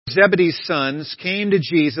Zebedee's sons came to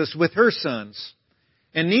Jesus with her sons,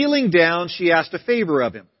 and kneeling down, she asked a favor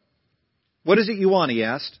of him. "What is it you want?" he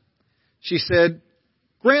asked. She said,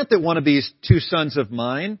 "Grant that one of these two sons of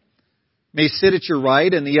mine may sit at your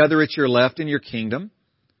right and the other at your left in your kingdom."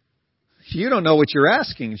 "You don't know what you're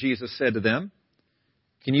asking," Jesus said to them.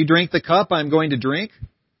 "Can you drink the cup I'm going to drink?"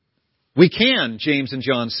 "We can," James and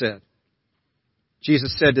John said.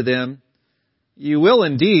 Jesus said to them, "You will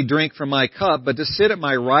indeed drink from my cup, but to sit at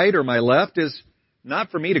my right or my left is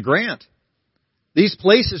not for me to grant. These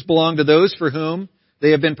places belong to those for whom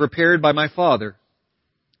they have been prepared by my Father."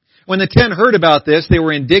 When the 10 heard about this, they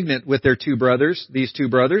were indignant with these two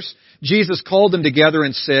brothers. Jesus called them together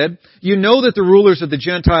and said, "You know that the rulers of the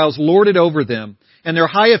Gentiles lord it over them, and their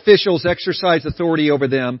high officials exercise authority over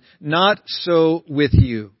them. Not so with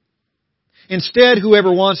you. Instead,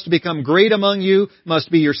 whoever wants to become great among you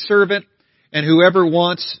must be your servant, and whoever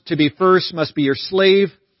wants to be first must be your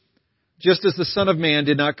slave, just as the Son of Man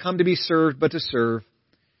did not come to be served, but to serve,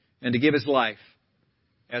 and to give His life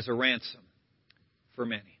as a ransom for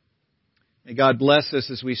many." May God bless us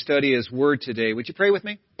as we study His Word today. Would you pray with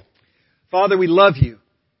me? Father, we love You,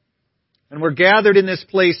 and we're gathered in this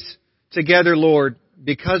place together, Lord,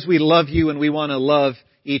 because we love You and we want to love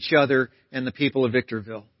each other and the people of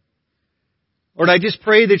Victorville. Lord, I just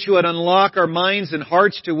pray that You would unlock our minds and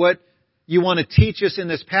hearts to what You want to teach us in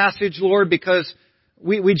this passage, Lord, because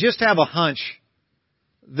we just have a hunch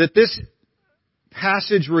that this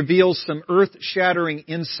passage reveals some earth-shattering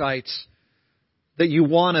insights that You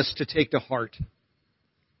want us to take to heart.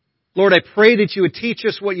 Lord, I pray that You would teach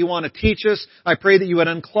us what You want to teach us. I pray that You would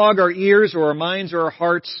unclog our ears or our minds or our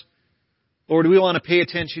hearts. Lord, we want to pay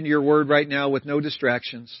attention to Your Word right now with no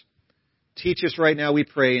distractions. Teach us right now, we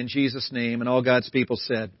pray, in Jesus' name. And all God's people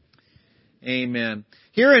said, Amen.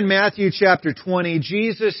 Here in Matthew chapter 20,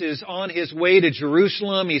 Jesus is on His way to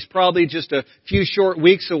Jerusalem. He's probably just a few short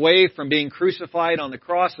weeks away from being crucified on the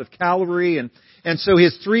cross of Calvary. And so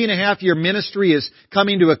His 3.5-year ministry is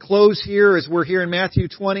coming to a close here as we're here in Matthew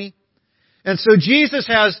 20. And so Jesus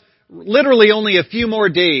has literally only a few more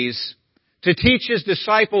days to teach His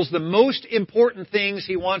disciples the most important things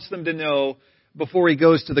He wants them to know before He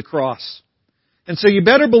goes to the cross. And so you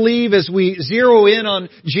better believe as we zero in on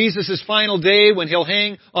Jesus' final day when He'll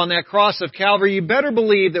hang on that cross of Calvary, you better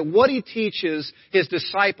believe that what He teaches His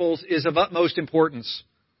disciples is of utmost importance.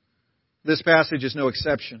 This passage is no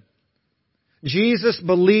exception. Jesus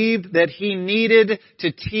believed that He needed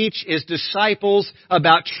to teach His disciples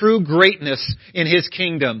about true greatness in His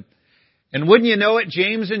kingdom. And wouldn't you know it,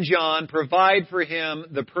 James and John provide for Him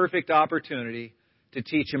the perfect opportunity to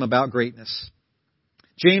teach Him about greatness.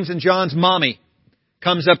 James and John's mommy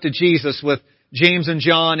comes up to Jesus with James and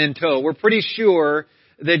John in tow. We're pretty sure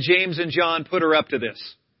that James and John put her up to this.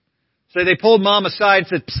 So they pulled Mom aside and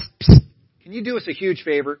said, "Psst, psst, can you do us a huge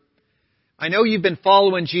favor? I know you've been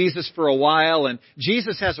following Jesus for a while, and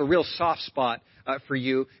Jesus has a real soft spot for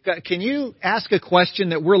you. Can you ask a question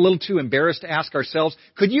that we're a little too embarrassed to ask ourselves?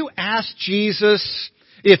 Could you ask Jesus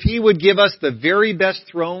if He would give us the very best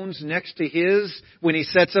thrones next to His when He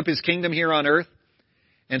sets up His kingdom here on earth?"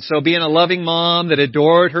 And so being a loving mom that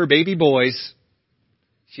adored her baby boys,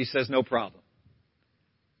 she says, "No problem."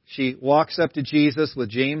 She walks up to Jesus with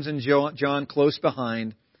James and John close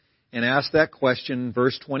behind and asks that question,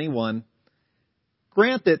 verse 21.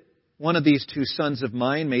 "Grant that one of these two sons of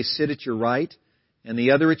mine may sit at your right and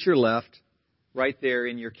the other at your left, right there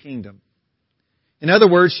in your kingdom." In other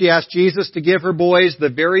words, she asked Jesus to give her boys the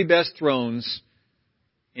very best thrones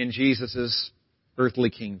in Jesus' earthly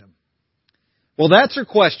kingdom. Well, that's her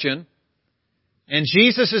question. And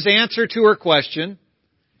Jesus' answer to her question,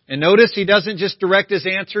 and notice He doesn't just direct His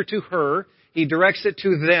answer to her, He directs it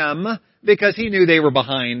to them because He knew they were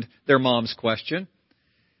behind their mom's question.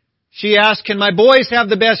 She asked, "Can my boys have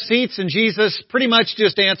the best seats?" And Jesus pretty much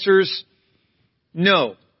just answers,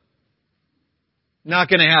 "No. Not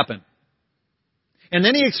going to happen." And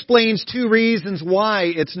then He explains two reasons why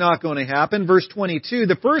it's not going to happen. Verse 22,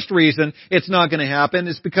 the first reason it's not going to happen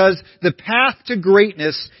is because the path to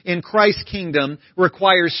greatness in Christ's kingdom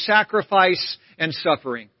requires sacrifice and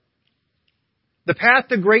suffering. The path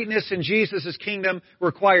to greatness in Jesus' kingdom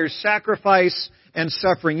requires sacrifice and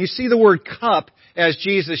suffering. You see the word cup as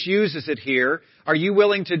Jesus uses it here. Are you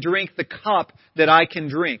willing to drink the cup that I can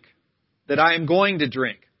drink, that I am going to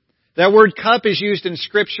drink? That word cup is used in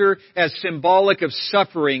Scripture as symbolic of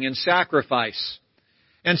suffering and sacrifice.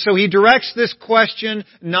 And so He directs this question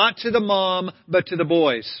not to the mom, but to the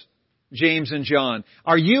boys, James and John.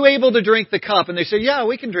 Are you able to drink the cup? And they say, "Yeah,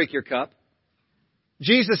 we can drink your cup."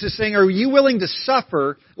 Jesus is saying, are you willing to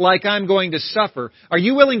suffer like I'm going to suffer? Are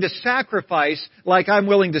you willing to sacrifice like I'm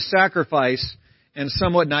willing to sacrifice? And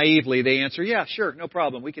somewhat naively, they answer, yeah, sure, no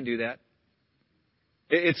problem, we can do that.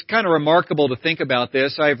 It's kind of remarkable to think about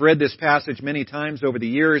this. I've read this passage many times over the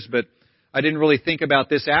years, but I didn't really think about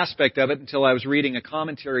this aspect of it until I was reading a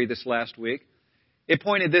commentary this last week. It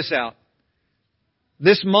pointed this out.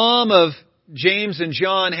 This mom of James and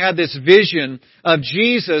John had this vision of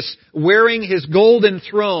Jesus wearing His golden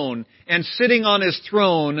throne and sitting on His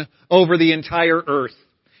throne over the entire earth.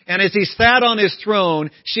 And as He sat on His throne,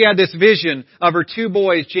 she had this vision of her two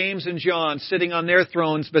boys, James and John, sitting on their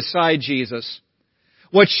thrones beside Jesus.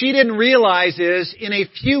 What she didn't realize is, in a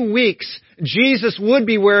few weeks, Jesus would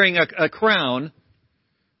be wearing a crown,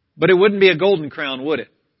 but it wouldn't be a golden crown, would it?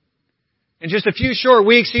 In just a few short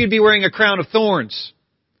weeks, He'd be wearing a crown of thorns.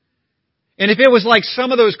 And if it was like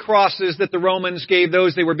some of those crosses that the Romans gave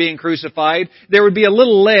those they were being crucified, there would be a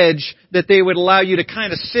little ledge that they would allow you to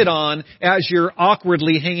kind of sit on as you're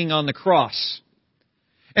awkwardly hanging on the cross.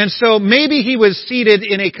 And so maybe He was seated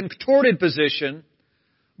in a contorted position,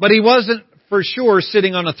 but He wasn't for sure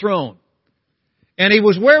sitting on a throne. And He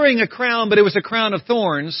was wearing a crown, but it was a crown of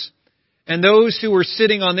thorns. And those who were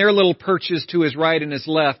sitting on their little perches to His right and His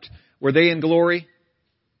left, were they in glory?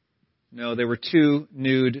 No, they were two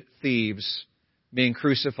nude thieves being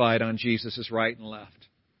crucified on Jesus' right and left.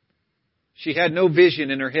 She had no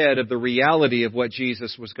vision in her head of the reality of what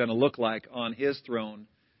Jesus was going to look like on His throne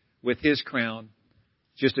with His crown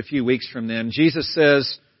just a few weeks from then. Jesus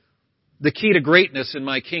says, the key to greatness in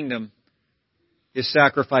my kingdom is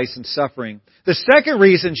sacrifice and suffering. The second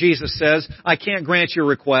reason Jesus says, I can't grant your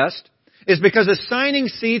request, is because assigning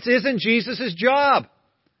seats isn't Jesus' job.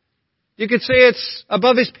 You could say it's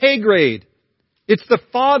above His pay grade. It's the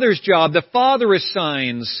Father's job. The Father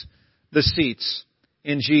assigns the seats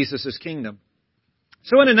in Jesus' kingdom.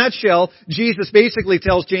 So in a nutshell, Jesus basically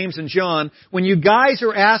tells James and John, when you guys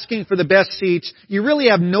are asking for the best seats, you really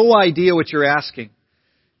have no idea what you're asking.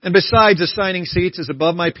 And besides, assigning seats is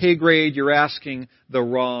above my pay grade. You're asking the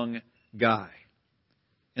wrong guy.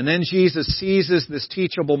 And then Jesus seizes this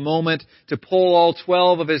teachable moment to pull all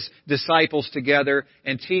 12 of His disciples together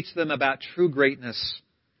and teach them about true greatness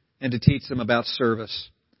and to teach them about service.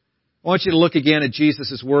 I want you to look again at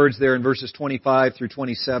Jesus' words there in verses 25 through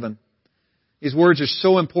 27. These words are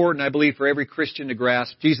so important, I believe, for every Christian to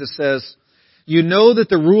grasp. Jesus says, you know that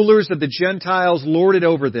the rulers of the Gentiles lord it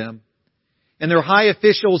over them, and their high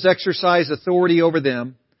officials exercise authority over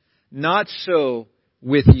them. Not so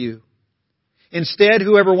with you. Instead,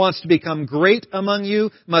 whoever wants to become great among you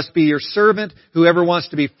must be your servant. Whoever wants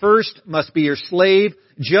to be first must be your slave,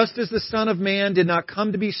 just as the Son of Man did not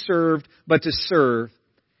come to be served, but to serve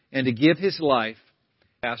and to give His life.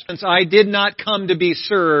 Since I did not come to be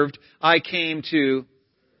served, I came to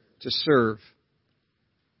serve.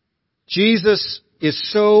 Jesus is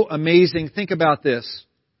so amazing. Think about this.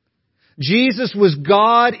 Jesus was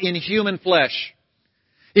God in human flesh.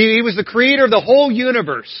 He was the creator of the whole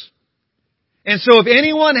universe. And so if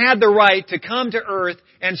anyone had the right to come to earth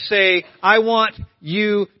and say, I want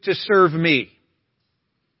you to serve me.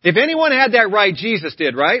 If anyone had that right, Jesus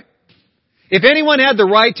did, right? If anyone had the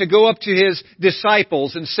right to go up to His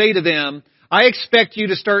disciples and say to them, I expect you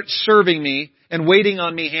to start serving me and waiting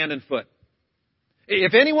on me hand and foot.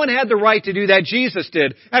 If anyone had the right to do that, Jesus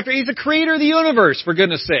did. He's the creator of the universe, for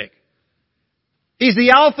goodness sake. He's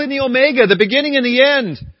the Alpha and the Omega, the beginning and the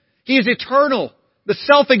end. He is eternal, the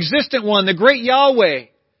self-existent one, the great Yahweh.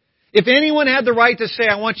 If anyone had the right to say,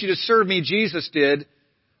 I want you to serve me, Jesus did.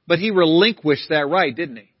 But He relinquished that right,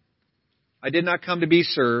 didn't He? I did not come to be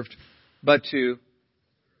served, but to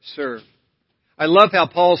serve. I love how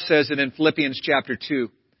Paul says it in Philippians chapter 2.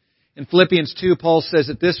 In Philippians 2, Paul says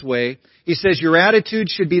it this way. He says, your attitude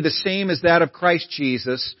should be the same as that of Christ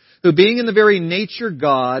Jesus, who being in the very nature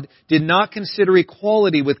God, did not consider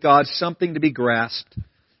equality with God something to be grasped,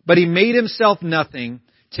 but He made Himself nothing,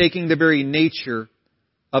 taking the very nature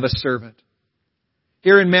of a servant.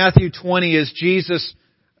 Here in Matthew 20, as Jesus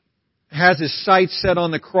has His sights set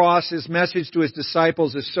on the cross, His message to His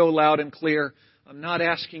disciples is so loud and clear. I'm not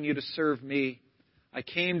asking you to serve me. I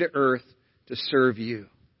came to earth to serve you.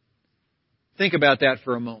 Think about that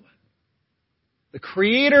for a moment. The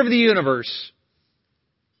Creator of the universe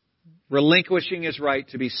relinquishing His right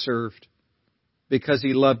to be served because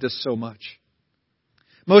He loved us so much.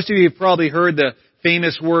 Most of you have probably heard the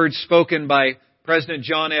famous words spoken by President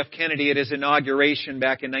John F. Kennedy at his inauguration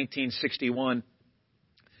back in 1961.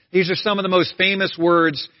 These are some of the most famous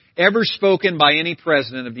words ever spoken by any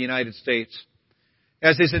president of the United States.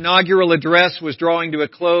 As his inaugural address was drawing to a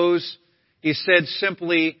close, he said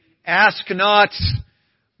simply, ask not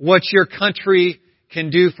what your country can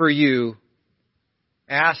do for you,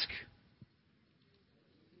 ask.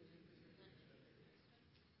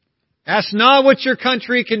 Ask not what your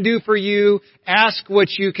country can do for you, ask what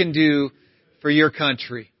you can do for your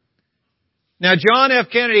country. Now, John F.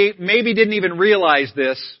 Kennedy maybe didn't even realize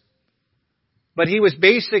this, but he was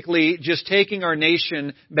basically just taking our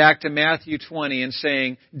nation back to Matthew 20 and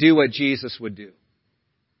saying, do what Jesus would do.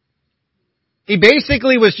 He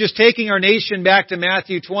basically was just taking our nation back to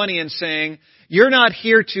Matthew 20 and saying, you're not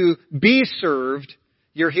here to be served,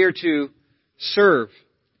 you're here to serve.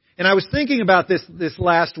 And I was thinking about this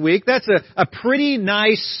last week. That's a pretty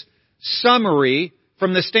nice summary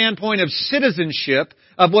from the standpoint of citizenship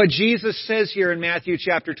of what Jesus says here in Matthew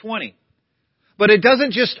chapter 20. But it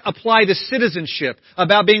doesn't just apply to citizenship,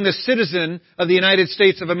 about being the citizen of the United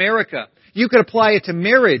States of America. You could apply it to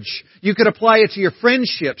marriage. You could apply it to your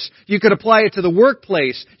friendships. You could apply it to the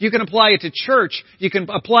workplace. You can apply it to church. You can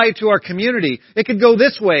apply it to our community. It could go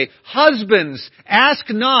this way. Husbands, ask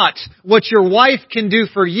not what your wife can do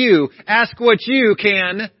for you. Ask what you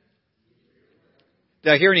can.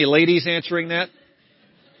 Did I hear any ladies answering that?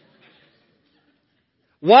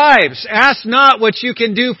 Wives, ask not what you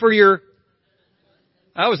can do for your...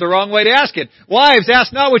 That was the wrong way to ask it. Wives,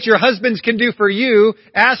 ask not what your husbands can do for you.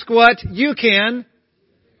 Ask what you can.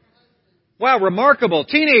 Wow, remarkable.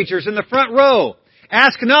 Teenagers in the front row.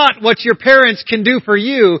 Ask not what your parents can do for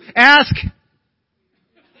you. Ask.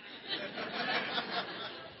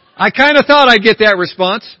 I kind of thought I'd get that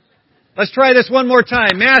response. Let's try this one more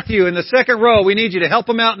time. Matthew in the second row. We need you to help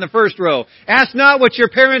them out in the first row. Ask not what your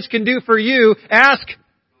parents can do for you. Ask.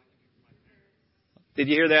 Did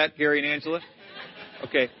you hear that, Gary and Angela?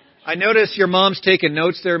 Okay. I notice your mom's taking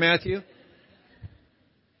notes there, Matthew.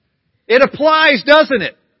 It applies, doesn't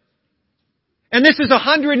it? And this is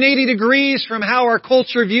 180 degrees from how our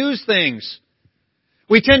culture views things.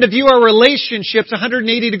 We tend to view our relationships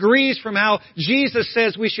 180 degrees from how Jesus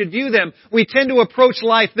says we should view them. We tend to approach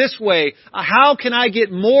life this way. How can I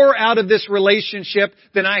get more out of this relationship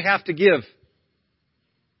than I have to give?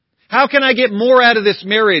 How can I get more out of this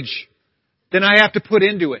marriage than I have to put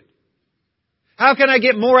into it? How can I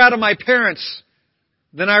get more out of my parents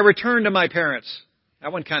than I return to my parents?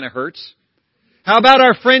 That one kind of hurts. How about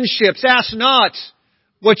our friendships? Ask not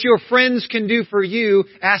what your friends can do for you.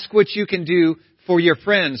 Ask what you can do for your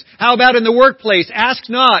friends. How about in the workplace? Ask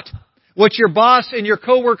not what your boss and your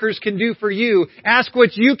coworkers can do for you. Ask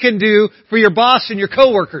what you can do for your boss and your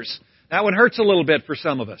coworkers. That one hurts a little bit for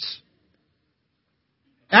some of us.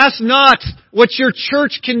 Ask not what your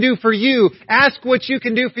church can do for you. Ask what you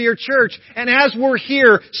can do for your church. And as we're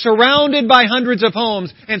here, surrounded by hundreds of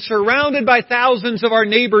homes and surrounded by thousands of our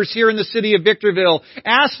neighbors here in the city of Victorville,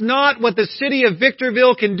 ask not what the city of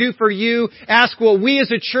Victorville can do for you. Ask what we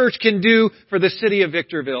as a church can do for the city of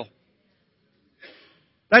Victorville.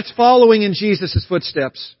 That's following in Jesus'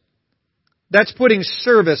 footsteps. That's putting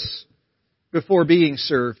service before being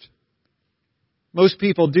served. Most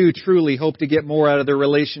people do truly hope to get more out of their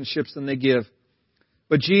relationships than they give.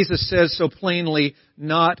 But Jesus says so plainly,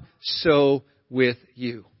 not so with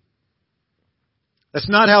you. That's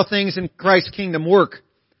not how things in Christ's kingdom work.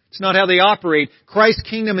 It's not how they operate. Christ's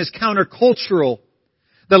kingdom is countercultural.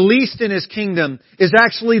 The least in His kingdom is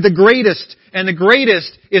actually the greatest, and the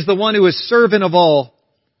greatest is the one who is servant of all.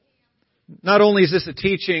 Not only is this a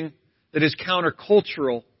teaching that is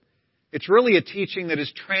countercultural, it's really a teaching that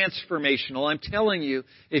is transformational. I'm telling you,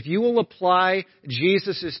 if you will apply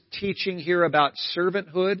Jesus' teaching here about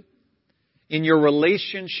servanthood in your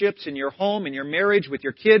relationships, in your home, in your marriage, with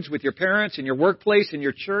your kids, with your parents, in your workplace, in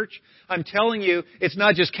your church, I'm telling you, it's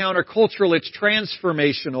not just countercultural, it's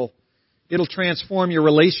transformational. It'll transform your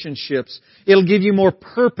relationships. It'll give you more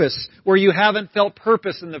purpose where you haven't felt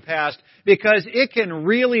purpose in the past, because it can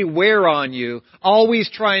really wear on you, always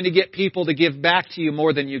trying to get people to give back to you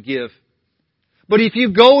more than you give. But if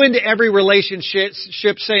you go into every relationship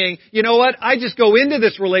saying, you know what, I just go into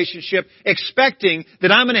this relationship expecting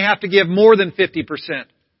that I'm going to have to give more than 50%.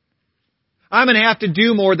 I'm going to have to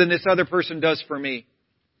do more than this other person does for me.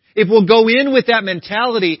 If we'll go in with that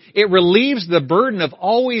mentality, it relieves the burden of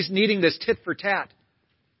always needing this tit for tat.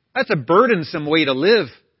 That's a burdensome way to live.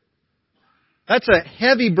 That's a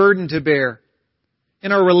heavy burden to bear.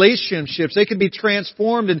 In our relationships, they can be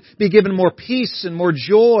transformed and be given more peace and more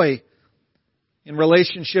joy in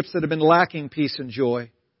relationships that have been lacking peace and joy.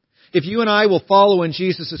 If you and I will follow in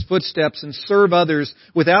Jesus' footsteps and serve others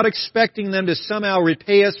without expecting them to somehow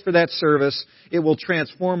repay us for that service, it will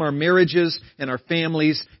transform our marriages and our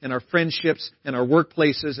families and our friendships and our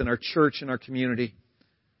workplaces and our church and our community.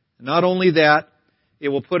 Not only that, it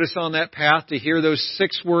will put us on that path to hear those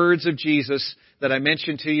 6 words of Jesus that I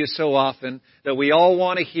mention to you so often, that we all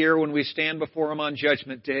want to hear when we stand before Him on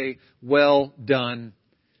Judgment Day. Well done,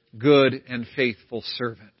 good and faithful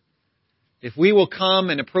servant. If we will come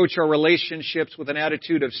and approach our relationships with an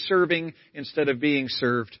attitude of serving instead of being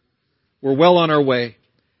served, we're well on our way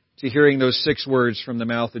to hearing those 6 words from the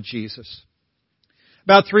mouth of Jesus.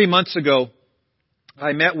 About 3 months ago,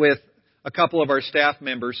 I met with a couple of our staff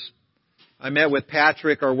members. I met with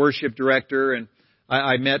Patrick, our worship director, and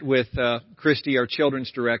I met with Christy, our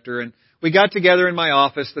children's director, and we got together in my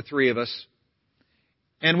office, the 3 of us,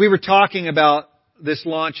 and we were talking about this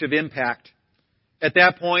launch of Impact. At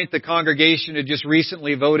that point, the congregation had just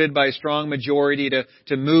recently voted by a strong majority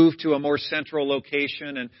to move to a more central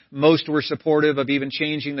location, and most were supportive of even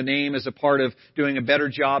changing the name as a part of doing a better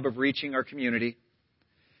job of reaching our community.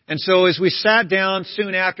 And so as we sat down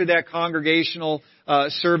soon after that congregational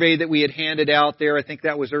survey that we had handed out there, I think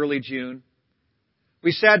that was early June,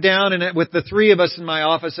 we sat down, and with the 3 of us in my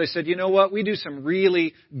office, I said, you know what? We do some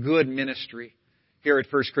really good ministry here at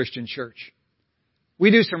First Christian Church. We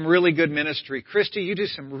do some really good ministry. Christy, you do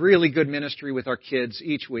some really good ministry with our kids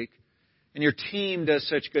each week. And your team does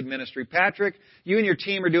such good ministry. Patrick, you and your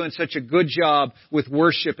team are doing such a good job with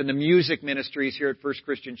worship and the music ministries here at First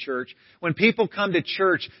Christian Church. When people come to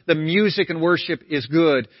church, the music and worship is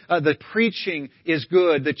good. The preaching is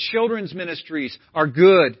good. The children's ministries are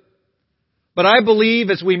good. But I believe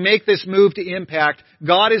as we make this move to Impact,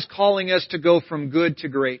 God is calling us to go from good to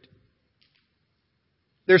great.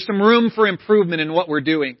 There's some room for improvement in what we're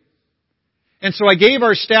doing. And so I gave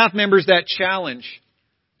our staff members that challenge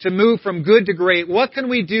to move from good to great. What can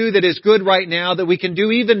we do that is good right now that we can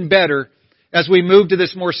do even better as we move to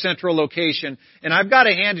this more central location? And I've got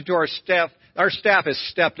to hand it to our staff. Our staff has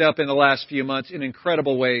stepped up in the last few months in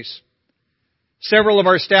incredible ways. Several of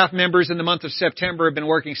our staff members in the month of September have been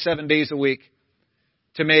working 7 days a week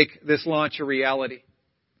to make this launch a reality.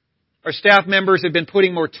 Our staff members have been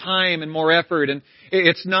putting more time and more effort, and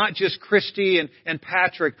it's not just Christy and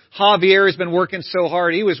Patrick. Javier has been working so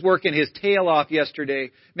hard. He was working his tail off yesterday,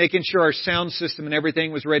 making sure our sound system and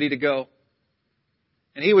everything was ready to go.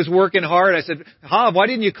 And he was working hard. I said, Jav, why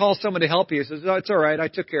didn't you call someone to help you? He says, oh, it's all right. I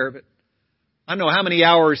took care of it. I don't know how many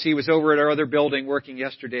hours he was over at our other building working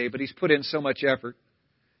yesterday, but he's put in so much effort.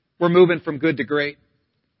 We're moving from good to great.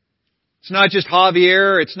 It's not just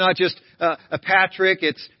Javier. It's not just Patrick.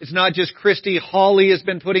 It's not just Christy. Holly has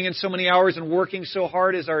been putting in so many hours and working so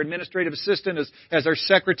hard as our administrative assistant, as our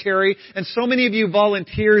secretary. And so many of you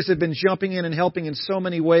volunteers have been jumping in and helping in so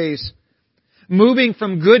many ways. Moving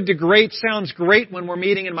from good to great sounds great when we're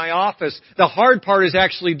meeting in my office. The hard part is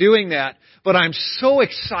actually doing that. But I'm so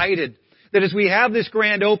excited that as we have this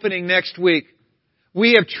grand opening next week,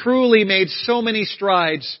 we have truly made so many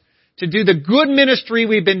strides to do the good ministry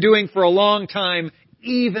we've been doing for a long time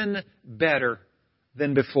even better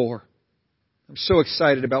than before. I'm so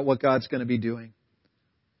excited about what God's going to be doing.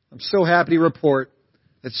 I'm so happy to report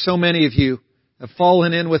that so many of you have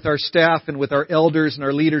fallen in with our staff and with our elders and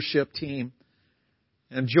our leadership team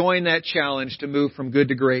and joined that challenge to move from good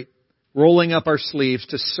to great, rolling up our sleeves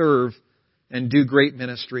to serve and do great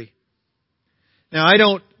ministry. Now, I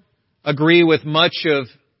don't agree with much of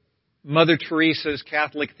Mother Teresa's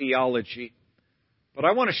Catholic theology, but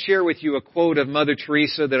I want to share with you a quote of Mother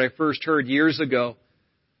Teresa that I first heard years ago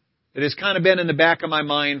that has kind of been in the back of my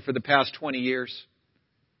mind for the past 20 years.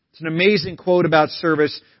 It's an amazing quote about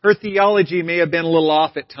service. Her theology may have been a little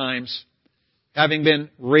off at times, having been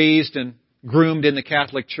raised and groomed in the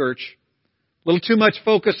Catholic Church. A little too much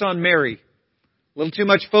focus on Mary. A little too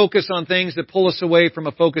much focus on things that pull us away from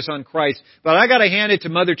a focus on Christ. But I got to hand it to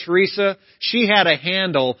Mother Teresa. She had a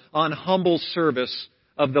handle on humble service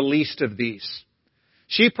of the least of these.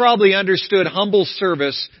 She probably understood humble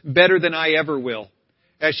service better than I ever will,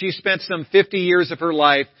 as she spent some 50 years of her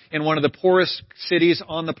life in one of the poorest cities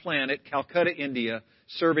on the planet, Calcutta, India,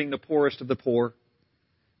 serving the poorest of the poor.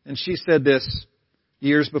 And she said this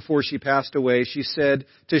years before she passed away. She said,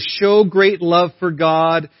 to show great love for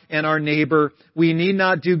God and our neighbor, we need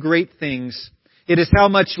not do great things. It is how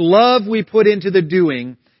much love we put into the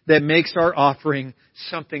doing that makes our offering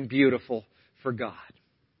something beautiful for God.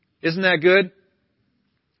 Isn't that good?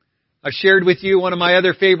 I've shared with you one of my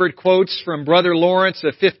other favorite quotes from Brother Lawrence,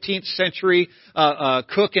 a 15th century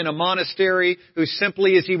cook in a monastery, who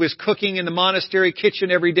simply, as he was cooking in the monastery kitchen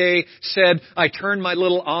every day, said, I turned my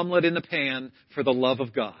little omelet in the pan for the love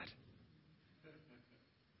of God.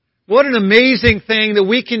 What an amazing thing that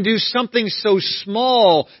we can do something so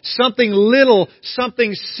small, something little,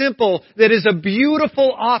 something simple that is a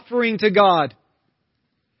beautiful offering to God.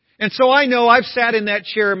 And so I know I've sat in that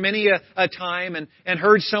chair many a time and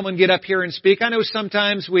heard someone get up here and speak. I know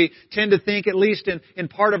sometimes we tend to think, at least in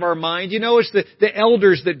part of our mind, it's the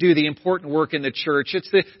elders that do the important work in the church.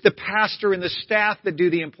 It's the pastor and the staff that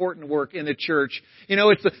do the important work in the church.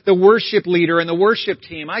 It's the worship leader and the worship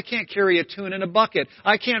team. I can't carry a tune in a bucket.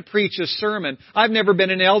 I can't preach a sermon. I've never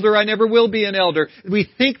been an elder. I never will be an elder. We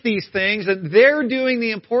think these things, and they're doing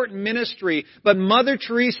the important ministry. But Mother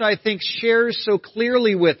Teresa, I think, shares so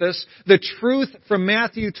clearly with us the truth from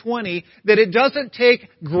Matthew 20 that it doesn't take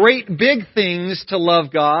great big things to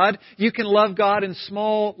love God. You can love God in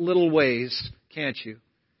small little ways, can't you?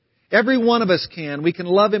 Every one of us can. We can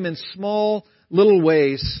love Him in small little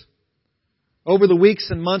ways. Over the weeks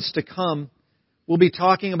and months to come, we'll be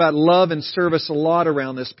talking about love and service a lot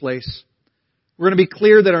around this place. We're going to be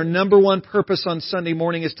clear that our number one purpose on Sunday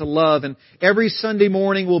morning is to love. And every Sunday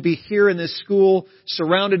morning we'll be here in this school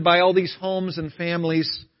surrounded by all these homes and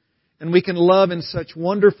families. And we can love in such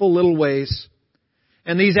wonderful little ways.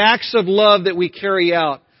 And these acts of love that we carry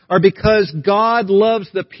out are because God loves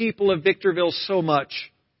the people of Victorville so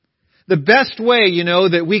much. The best way,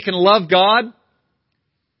 that we can love God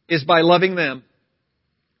is by loving them.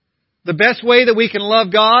 The best way that we can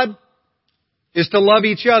love God is to love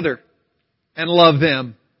each other and love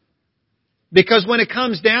them. Because when it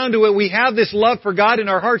comes down to it, we have this love for God in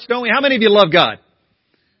our hearts, don't we? How many of you love God?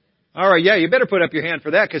 All right, yeah, you better put up your hand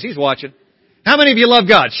for that because He's watching. How many of you love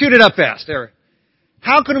God? Shoot it up fast. There.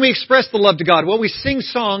 How can we express the love to God? Well, we sing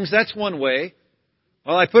songs. That's one way.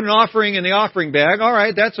 Well, I put an offering in the offering bag. All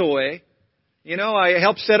right, that's a way. I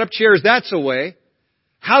help set up chairs. That's a way.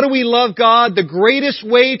 How do we love God? The greatest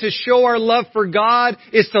way to show our love for God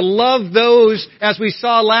is to love those, as we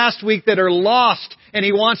saw last week, that are lost and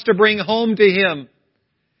He wants to bring home to Him.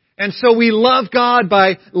 And so we love God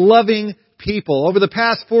by loving people. Over the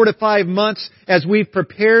past 4 to 5 months, as we've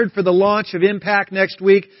prepared for the launch of Impact next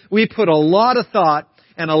week, we put a lot of thought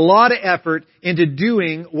and a lot of effort into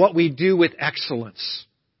doing what we do with excellence.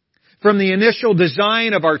 From the initial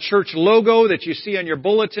design of our church logo that you see on your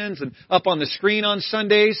bulletins and up on the screen on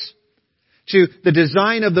Sundays, to the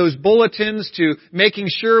design of those bulletins, to making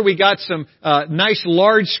sure we got some nice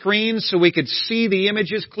large screens so we could see the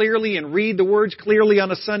images clearly and read the words clearly on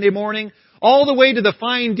a Sunday morning, all the way to the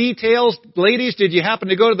fine details. Ladies, did you happen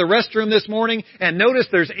to go to the restroom this morning and notice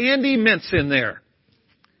there's Andy Mints in there?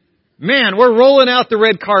 Man, we're rolling out the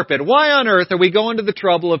red carpet. Why on earth are we going to the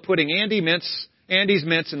trouble of putting Andy's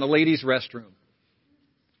Mints in the ladies' restroom?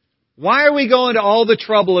 Why are we going to all the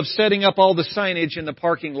trouble of setting up all the signage in the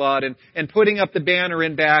parking lot and putting up the banner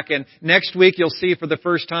in back? And next week you'll see for the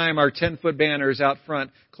first time our 10-foot banners out front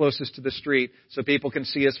closest to the street so people can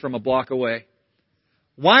see us from a block away.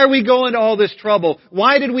 Why are we going to all this trouble?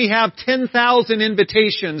 Why did we have 10,000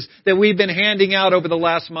 invitations that we've been handing out over the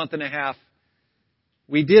last month and a half?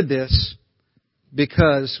 We did this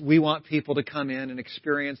because we want people to come in and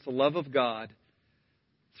experience the love of God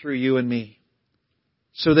through you and me,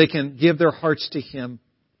 so they can give their hearts to Him.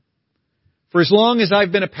 For as long as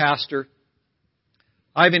I've been a pastor,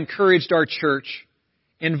 I've encouraged our church,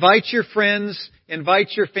 invite your friends, invite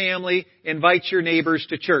your family, invite your neighbors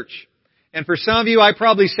to church. And for some of you, I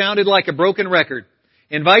probably sounded like a broken record.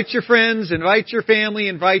 Invite your friends, invite your family,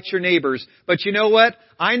 invite your neighbors. But you know what?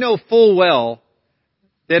 I know full well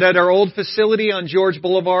that at our old facility on George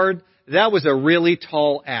Boulevard, that was a really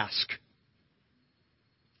tall ask.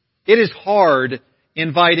 It is hard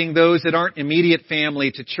inviting those that aren't immediate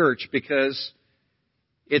family to church because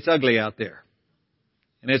it's ugly out there.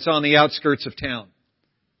 And it's on the outskirts of town.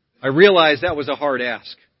 I realize that was a hard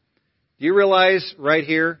ask. Do you realize right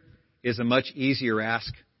here is a much easier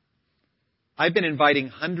ask? I've been inviting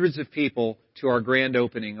hundreds of people to our grand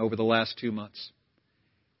opening over the last 2 months.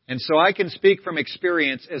 And so I can speak from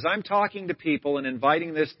experience as I'm talking to people and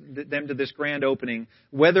inviting them to this grand opening,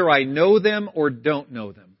 whether I know them or don't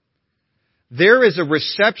know them. There is a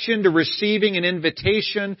reception to receiving an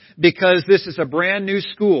invitation because this is a brand new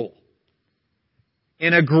school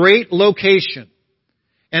in a great location.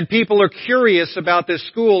 And people are curious about this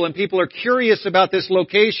school, and people are curious about this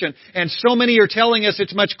location. And so many are telling us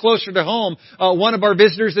it's much closer to home. One of our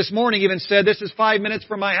visitors this morning even said, "This is 5 minutes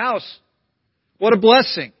from my house." What a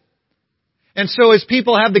blessing. And so as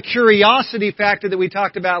people have the curiosity factor that we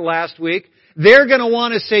talked about last week, they're going to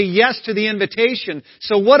want to say yes to the invitation.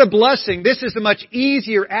 So what a blessing. This is a much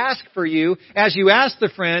easier ask for you as you ask the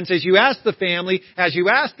friends, as you ask the family, as you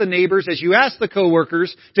ask the neighbors, as you ask the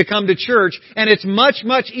coworkers to come to church. And it's much,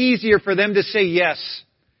 much easier for them to say yes.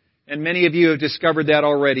 And many of you have discovered that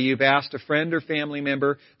already. You've asked a friend or family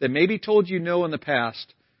member that maybe told you no in the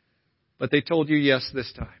past, but they told you yes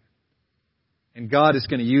this time. And God is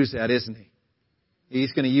going to use that, isn't He?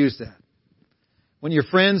 He's going to use that. When your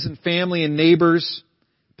friends and family and neighbors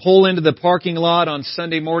pull into the parking lot on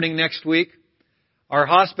Sunday morning next week, our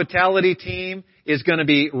hospitality team is going to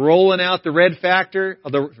be rolling out the red factor.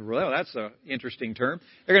 Well, that's an interesting term.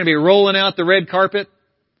 They're going to be rolling out the red carpet.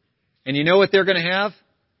 And you know what they're going to have?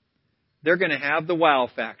 They're going to have the wow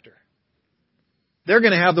factor. They're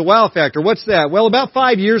going to have the wow factor. What's that? Well, about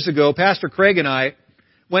 5 years ago, Pastor Craig and I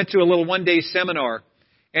went to a little one-day seminar.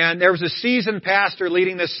 And there was a seasoned pastor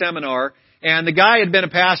leading this seminar. And the guy had been a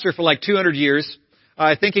pastor for like 200 years.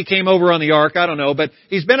 I think he came over on the ark. I don't know. But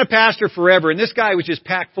he's been a pastor forever. And this guy was just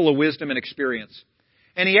packed full of wisdom and experience.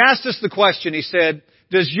 And he asked us the question. He said,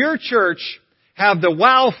 does your church have the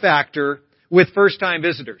wow factor with first-time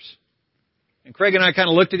visitors? And Craig and I kind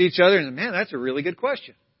of looked at each other and said, man, that's a really good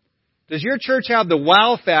question. Does your church have the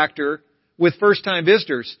wow factor with first-time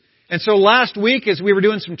visitors? And so last week, as we were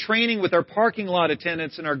doing some training with our parking lot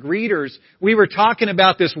attendants and our greeters, we were talking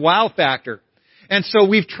about this wow factor. And so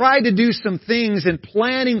we've tried to do some things in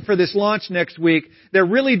planning for this launch next week that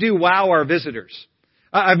really do wow our visitors.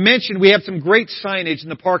 I've mentioned we have some great signage in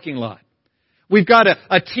the parking lot. We've got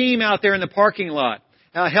a team out there in the parking lot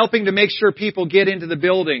helping to make sure people get into the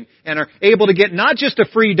building and are able to get not just a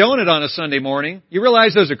free donut on a Sunday morning. You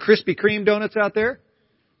realize those are Krispy Kreme donuts out there?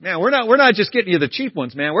 Man, we're not just getting you the cheap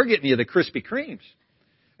ones, man. We're getting you the Krispy Kremes.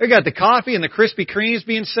 We got the coffee and the Krispy Kremes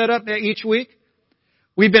being set up each week.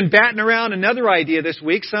 We've been batting around another idea this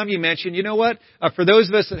week. Some of you mentioned, you know what? For those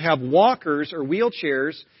of us that have walkers or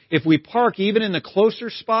wheelchairs, if we park even in the closer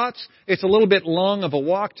spots, it's a little bit long of a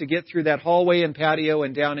walk to get through that hallway and patio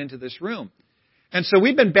and down into this room. And so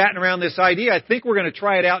we've been batting around this idea. I think we're going to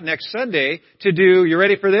try it out next Sunday to do, you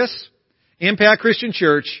ready for this? Impact Christian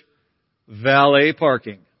Church, valet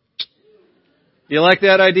parking. You like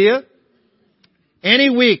that idea? Any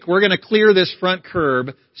week, we're going to clear this front curb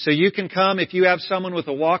so you can come if you have someone with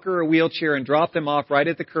a walker or a wheelchair and drop them off right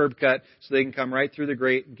at the curb cut so they can come right through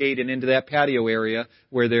the gate and into that patio area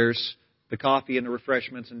where there's the coffee and the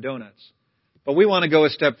refreshments and donuts. But we want to go a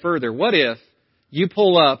step further. What if you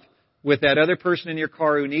pull up with that other person in your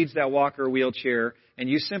car who needs that walker or wheelchair and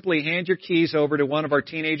you simply hand your keys over to one of our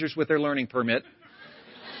teenagers with their learning permit?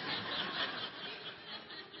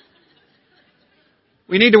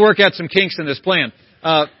 We need to work out some kinks in this plan.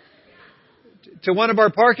 To one of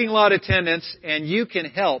our parking lot attendants, and you can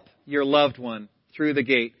help your loved one through the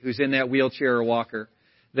gate who's in that wheelchair or walker.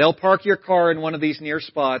 They'll park your car in one of these near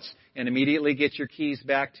spots and immediately get your keys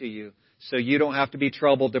back to you so you don't have to be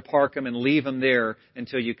troubled to park them and leave them there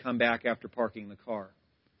until you come back after parking the car.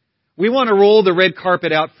 We want to roll the red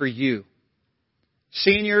carpet out for you.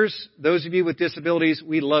 Seniors, those of you with disabilities,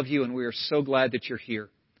 we love you and we are so glad that you're here.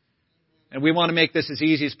 And we want to make this as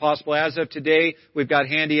easy as possible. As of today, we've got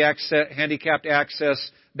handicapped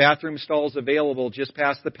access bathroom stalls available just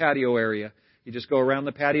past the patio area. You just go around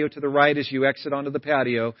the patio to the right as you exit onto the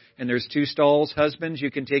patio, and there's 2 stalls. Husbands, you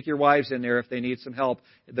can take your wives in there if they need some help,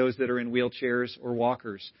 those that are in wheelchairs or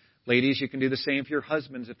walkers. Ladies, you can do the same for your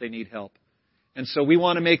husbands if they need help. And so we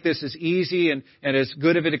want to make this as easy and as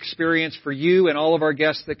good of an experience for you and all of our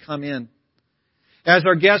guests that come in. As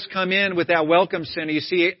our guests come in with that welcome center, you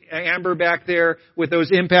see Amber back there with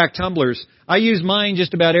those impact tumblers. I use mine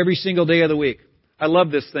just about every single day of the week. I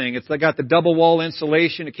love this thing. It's got the double wall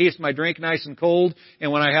insulation. It keeps my drink nice and cold.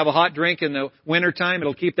 And when I have a hot drink in the wintertime,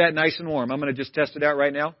 it'll keep that nice and warm. I'm going to just test it out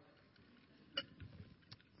right now.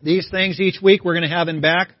 These things each week we're going to have in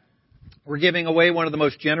back. We're giving away one of the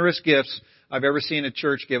most generous gifts I've ever seen a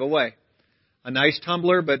church give away. A nice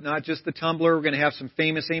tumbler, but not just the tumbler. We're going to have some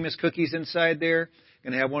famous Amos cookies inside there.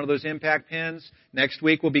 Going to have one of those impact pens. Next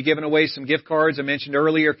week we'll be giving away some gift cards. I mentioned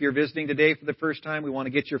earlier, if you're visiting today for the first time, we want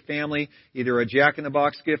to get your family either a Jack in the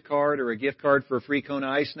Box gift card or a gift card for a free cone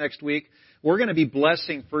of ice next week. We're going to be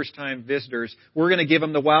blessing first-time visitors. We're going to give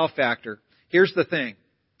them the wow factor. Here's the thing.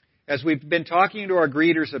 As we've been talking to our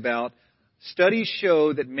greeters about, studies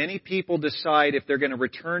show that many people decide if they're going to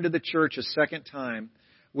return to the church a second time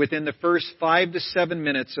within the first 5 to 7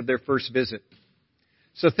 minutes of their first visit.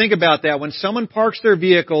 So think about that. When someone parks their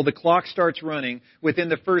vehicle, the clock starts running. Within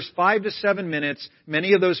the first 5 to 7 minutes,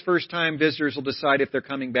 many of those first-time visitors will decide if they're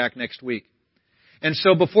coming back next week. And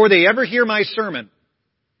so before they ever hear my sermon,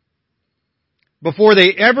 before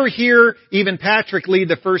they ever hear even Patrick lead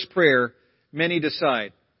the first prayer, many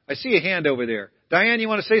decide. I see a hand over there. Diane, you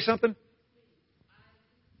want to say something?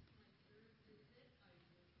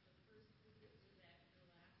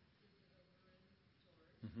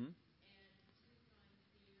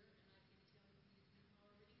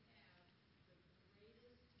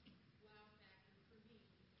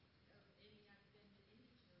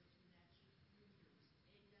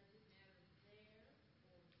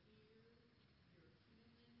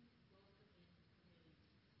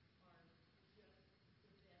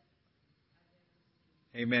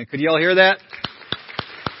 Amen. Could you all hear that?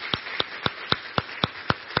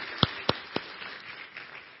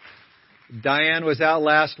 Diane was out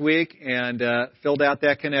last week and filled out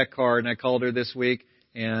that Connect card, and I called her this week,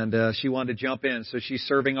 and she wanted to jump in, so she's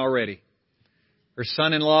serving already. Her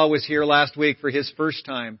son-in-law was here last week for his first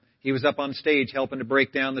time. He was up on stage helping to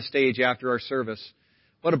break down the stage after our service.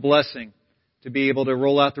 What a blessing to be able to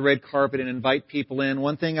roll out the red carpet and invite people in.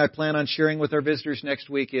 One thing I plan on sharing with our visitors next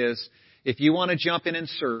week is, if you want to jump in and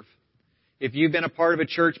serve, if you've been a part of a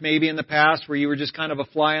church maybe in the past where you were just kind of a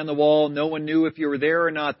fly on the wall, no one knew if you were there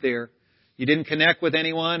or not there, you didn't connect with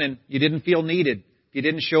anyone and you didn't feel needed. If you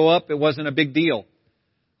didn't show up, it wasn't a big deal.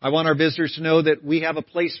 I want our visitors to know that we have a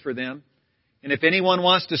place for them. And if anyone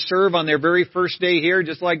wants to serve on their very first day here,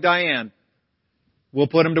 just like Diane, we'll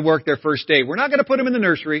put them to work their first day. We're not going to put them in the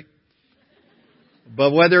nursery.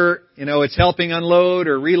 But whether, it's helping unload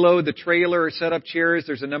or reload the trailer or set up chairs,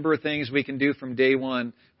 there's a number of things we can do from day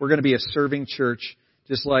one. We're going to be a serving church,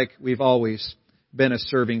 just like we've always been a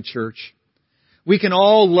serving church. We can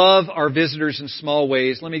all love our visitors in small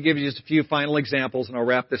ways. Let me give you just a few final examples and I'll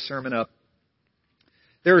wrap this sermon up.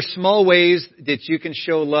 There are small ways that you can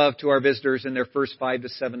show love to our visitors in their first 5 to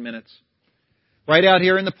 7 minutes. Right out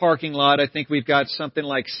here in the parking lot, I think we've got something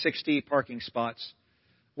like 60 parking spots.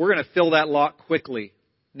 We're going to fill that lot quickly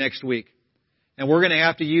next week. And we're going to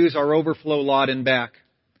have to use our overflow lot in back.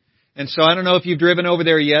 And so I don't know if you've driven over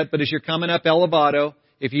there yet, but as you're coming up Elevado,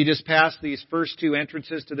 if you just pass these first 2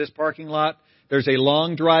 entrances to this parking lot, there's a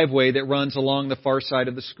long driveway that runs along the far side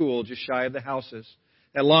of the school, just shy of the houses.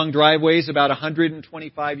 That long driveway is about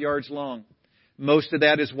 125 yards long. Most of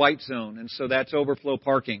that is white zone, and so that's overflow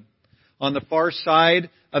parking. On the far side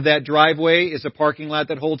of that driveway is a parking lot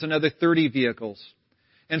that holds another 30 vehicles.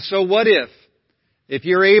 And so what if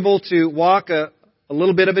you're able to walk a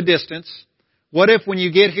little bit of a distance, what if when you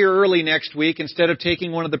get here early next week, instead of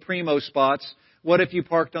taking one of the primo spots, what if you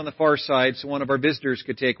parked on the far side so one of our visitors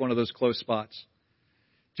could take one of those close spots?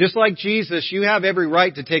 Just like Jesus, you have every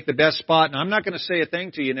right to take the best spot, and I'm not going to say a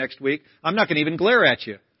thing to you next week. I'm not going to even glare at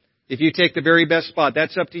you if you take the very best spot.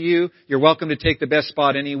 That's up to you. You're welcome to take the best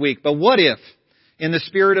spot any week. But what if, in the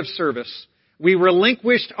spirit of service, we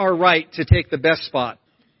relinquished our right to take the best spot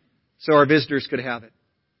so our visitors could have it?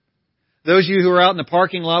 Those of you who are out in the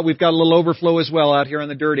parking lot, we've got a little overflow as well out here in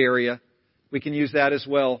the dirt area. We can use that as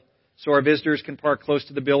well so our visitors can park close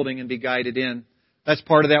to the building and be guided in. That's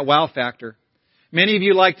part of that wow factor. Many of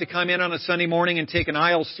you like to come in on a Sunday morning and take an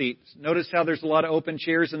aisle seat. Notice how there's a lot of open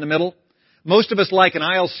chairs in the middle? Most of us like an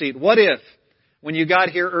aisle seat. What if, when you got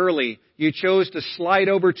here early, you chose to slide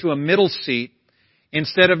over to a middle seat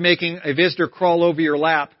instead of making a visitor crawl over your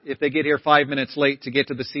lap if they get here 5 minutes late to get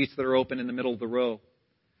to the seats that are open in the middle of the row?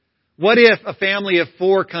 What if a family of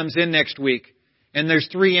 4 comes in next week and there's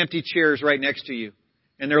 3 empty chairs right next to you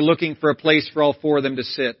and they're looking for a place for all 4 of them to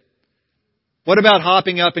sit? What about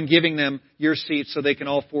hopping up and giving them your seat so they can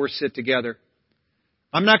all 4 sit together?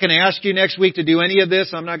 I'm not going to ask you next week to do any of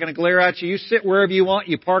this. I'm not going to glare at you. You sit wherever you want.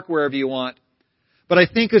 You park wherever you want. But I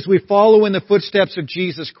think as we follow in the footsteps of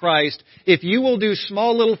Jesus Christ, if you will do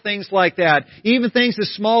small little things like that, even things as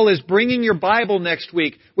small as bringing your Bible next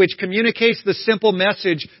week, which communicates the simple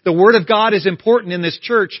message, the Word of God is important in this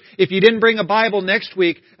church. If you didn't bring a Bible next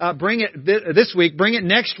week, bring it this week, bring it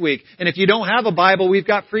next week. And if you don't have a Bible, we've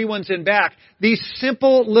got free ones in back. These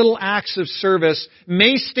simple little acts of service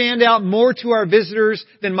may stand out more to our visitors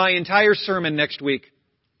than my entire sermon next week.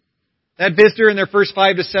 That visitor in their first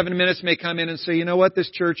 5 to 7 minutes may come in and say, you know what,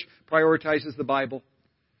 this church prioritizes the Bible.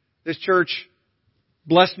 This church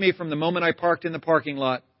blessed me from the moment I parked in the parking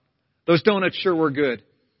lot. Those donuts sure were good.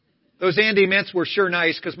 Those Andy Mints were sure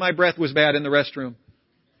nice because my breath was bad in the restroom.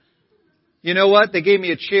 You know what? They gave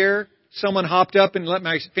me a chair. Someone hopped up and let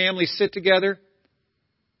my family sit together.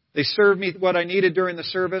 They served me what I needed during the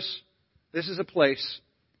service. This is a place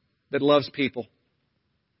that loves people.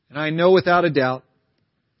 And I know without a doubt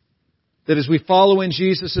that as we follow in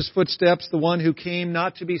Jesus' footsteps, the one who came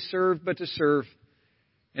not to be served but to serve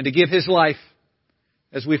and to give His life,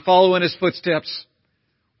 as we follow in His footsteps,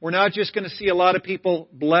 we're not just going to see a lot of people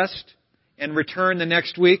blessed and return the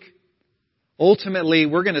next week. Ultimately,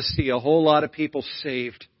 we're going to see a whole lot of people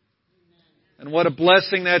saved. And what a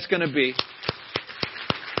blessing that's going to be.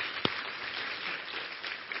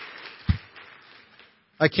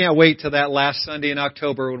 I can't wait till that last Sunday in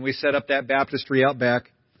October when we set up that baptistry out back.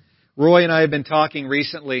 Roy and I have been talking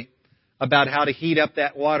recently about how to heat up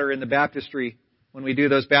that water in the baptistry when we do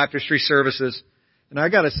those baptistry services. And I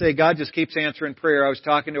got to say, God just keeps answering prayer. I was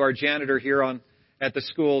talking to our janitor here at the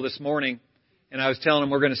school this morning, and I was telling him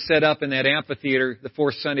we're going to set up in that amphitheater the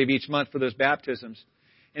 4th Sunday of each month for those baptisms.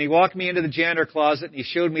 And he walked me into the janitor closet and he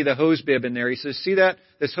showed me the hose bib in there. He says, see that?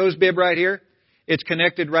 This hose bib right here? It's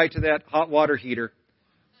connected right to that hot water heater.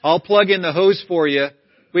 I'll plug in the hose for you.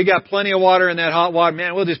 We got plenty of water in that hot water.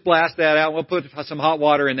 Man, we'll just blast that out. We'll put some hot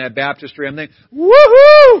water in that baptistry. I'm thinking,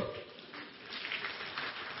 woohoo!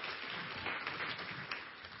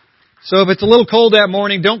 So if it's a little cold that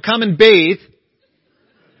morning, don't come and bathe.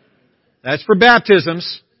 That's for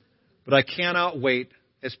baptisms. But I cannot wait.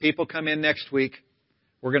 As people come in next week,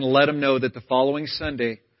 we're going to let them know that the following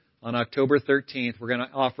Sunday, on October 13th, we're going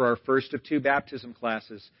to offer our first of 2 baptism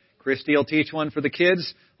classes. Christy will teach one for the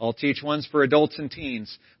kids. I'll teach ones for adults and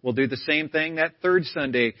teens. We'll do the same thing that 3rd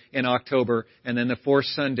Sunday in October, and then the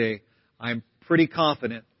 4th Sunday. I'm pretty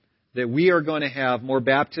confident that we are going to have more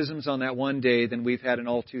baptisms on that one day than we've had in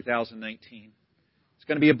all 2019. It's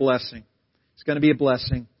going to be a blessing. It's going to be a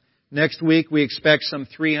blessing. Next week, we expect some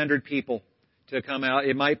 300 people to come out.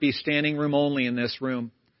 It might be standing room only in this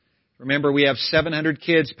room. Remember, we have 700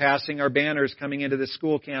 kids passing our banners coming into the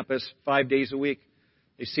school campus 5 days a week.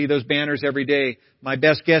 They see those banners every day. My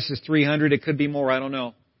best guess is 300. It could be more. I don't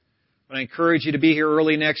know. But I encourage you to be here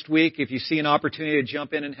early next week. If you see an opportunity to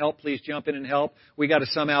jump in and help, please jump in and help. We got to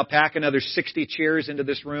somehow pack another 60 chairs into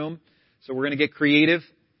this room. So we're going to get creative.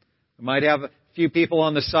 We might have a few people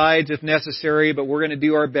on the sides if necessary, but we're going to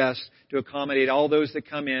do our best to accommodate all those that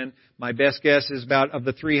come in. My best guess is about, of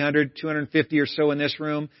the 300, 250 or so in this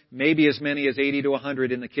room, maybe as many as 80 to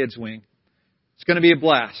 100 in the kids' wing. It's going to be a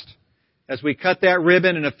blast. As we cut that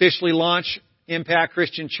ribbon and officially launch Impact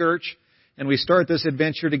Christian Church, and we start this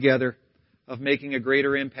adventure together of making a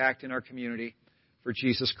greater impact in our community for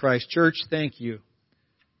Jesus Christ. Church, thank you.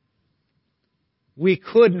 We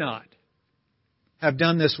could not have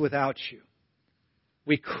done this without you.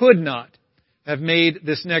 We could not have made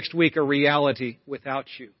this next week a reality without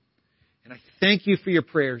you. And I thank you for your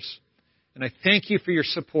prayers. And I thank you for your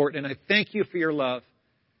support. And I thank you for your love.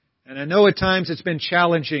 And I know at times it's been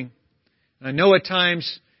challenging. And I know at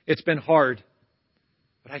times it's been hard.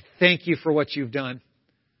 But I thank you for what you've done.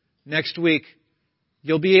 Next week,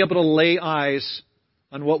 you'll be able to lay eyes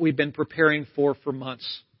on what we've been preparing for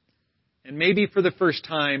months. And maybe for the first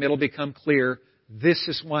time, it'll become clear, this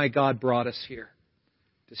is why God brought us here.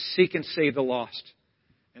 To seek and save the lost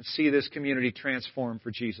and see this community transformed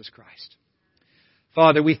for Jesus Christ.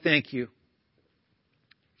 Father, we thank you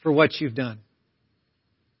for what you've done.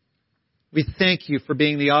 We thank you for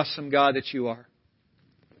being the awesome God that you are.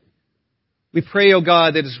 We pray, O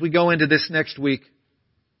God, that as we go into this next week,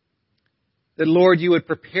 that, Lord, you would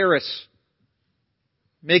prepare us,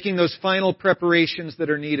 making those final preparations that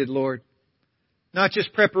are needed, Lord. Not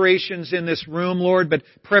just preparations in this room, Lord, but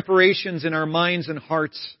preparations in our minds and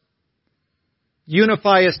hearts.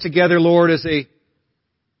 Unify us together, Lord, as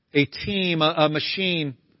a team, a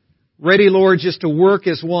machine, ready, Lord, just to work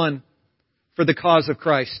as one for the cause of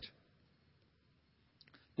Christ.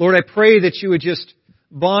 Lord, I pray that you would just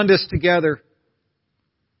bond us together.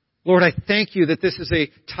 Lord, I thank you that this is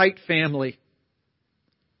a tight family.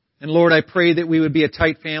 And Lord, I pray that we would be a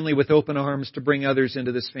tight family with open arms to bring others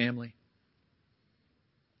into this family.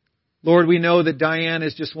 Lord, we know that Diane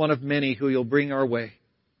is just one of many who you'll bring our way.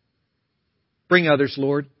 Bring others,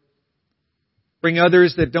 Lord. Bring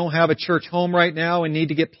others that don't have a church home right now and need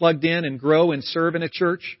to get plugged in and grow and serve in a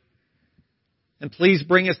church. And please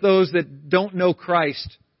bring us those that don't know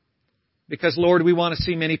Christ. Because, Lord, we want to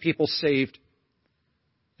see many people saved.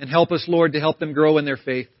 And help us, Lord, to help them grow in their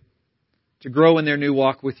faith. To grow in their new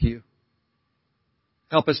walk with you.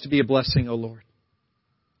 Help us to be a blessing, O Lord.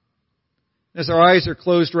 As our eyes are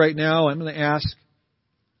closed right now, I'm going to ask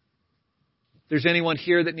if there's anyone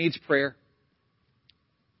here that needs prayer.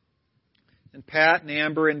 And Pat and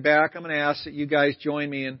Amber and back, I'm going to ask that you guys join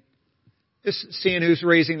me in just seeing who's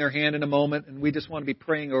raising their hand in a moment. And we just want to be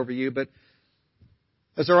praying over you. But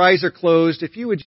as our eyes are closed, if you would